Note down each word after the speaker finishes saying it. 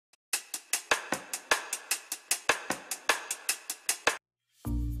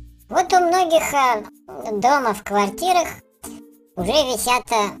Вот у многих дома в квартирах уже висят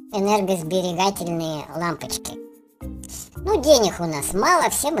энергосберегательные лампочки. Ну, денег у нас мало,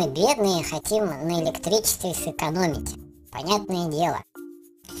 все мы бедные, хотим на электричестве сэкономить. Понятное дело.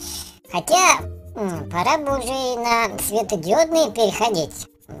 Хотя пора бы уже и на светодиодные переходить.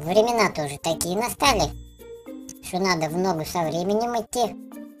 Времена тоже такие настали, что надо в ногу со временем идти.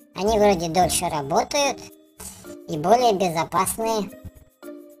 Они вроде дольше работают и более безопасные.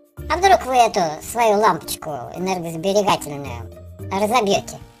 А вдруг вы эту свою лампочку энергосберегательную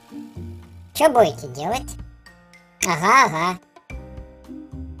разобьете? Что будете делать? Ага.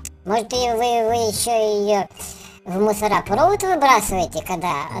 Может, вы еще ее в мусоропровод выбрасываете,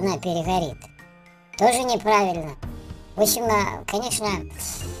 когда она перегорит? Тоже неправильно. В общем, конечно,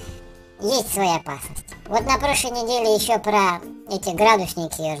 есть своя опасность. Вот на прошлой неделе еще про эти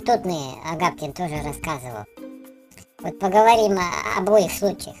градусники ртутные Агапкин тоже рассказывал. Вот поговорим о обоих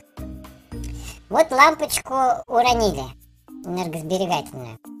случаях. Вот лампочку уронили,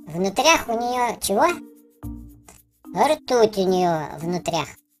 энергосберегательную. Внутрях у нее чего? Ртуть у нее внутрях.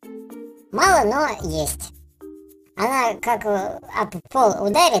 Мало, но есть. Она как об пол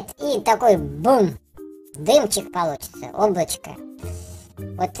ударит, и такой бум, дымчик получится, облачко.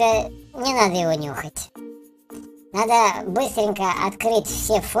 Вот не надо его нюхать. Надо быстренько открыть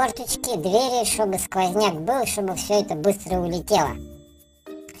все форточки, двери, чтобы сквозняк был, чтобы все это быстро улетело.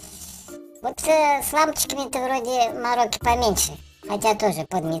 Вот с лампочками-то вроде мороки поменьше. Хотя тоже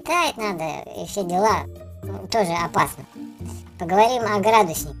подметать надо и все дела. Тоже опасно. Поговорим о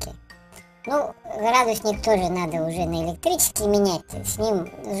градуснике. Ну, градусник тоже надо уже на электрический менять. С ним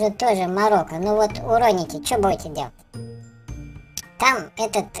же тоже морока. Ну вот уроните, что будете делать? Там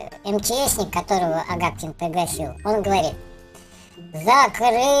этот МЧСник, которого Агапкин пригласил, он говорит: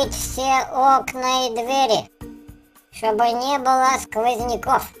 закрыть все окна и двери, чтобы не было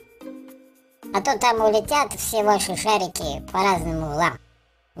сквозняков. А то там улетят все ваши шарики по разным углам.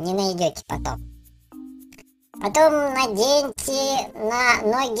 Не найдете потом. Потом наденьте на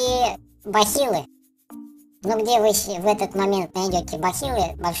ноги бахилы. Ну где вы в этот момент найдете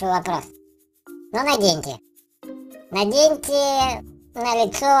бахилы? Большой вопрос. Но наденьте. Наденьте на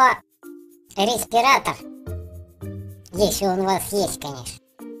лицо респиратор. Если он у вас есть, конечно.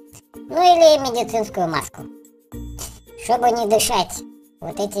 Ну или медицинскую маску. Чтобы не дышать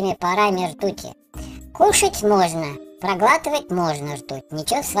вот этими парами ртути. Кушать можно, проглатывать можно ртуть,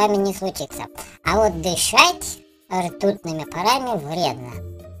 ничего с вами не случится. А вот дышать ртутными парами вредно.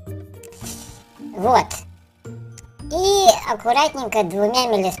 Вот. И аккуратненько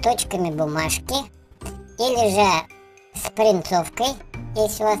 2 листочками бумажки, или же спринцовкой,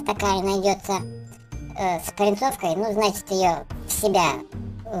 если у вас такая найдется, спринцовкой, ну, значит, ее в себя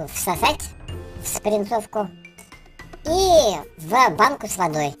всосать, в спринцовку, и в банку с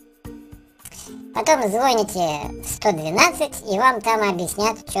водой. Потом звоните 112, и вам там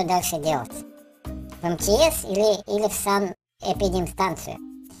объяснят, что дальше делать. В МЧС или в санэпидемстанцию.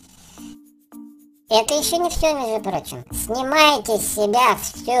 Это еще не все, между прочим. Снимайте с себя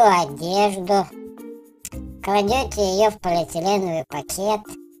всю одежду, кладете ее в полиэтиленовый пакет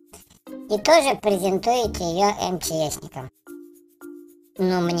и тоже презентуете ее МЧСникам.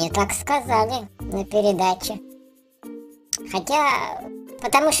 Ну, мне так сказали на передаче. Хотя,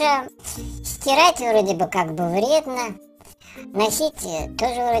 потому что стирать вроде бы как бы вредно, носить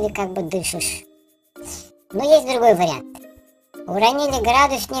тоже вроде как бы дышишь. Но есть другой вариант. Уронили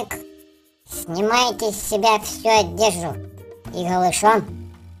градусник, снимаете с себя всю одежду и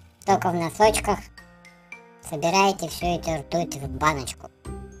голышом, только в носочках, собираете всю эту ртуть в баночку.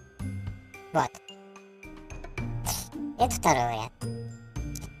 Вот. Это второй вариант.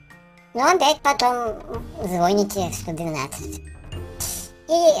 Ну, опять потом звоните в 112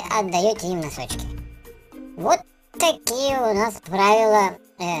 и отдаете им носочки. Вот такие у нас правила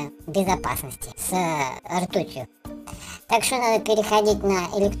безопасности с ртутью. Так что надо переходить на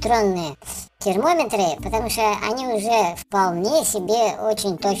электронные термометры, потому что они уже вполне себе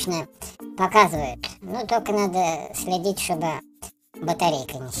очень точно показывают. Ну, только надо следить, чтобы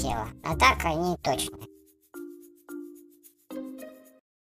батарейка не села. А так они точные.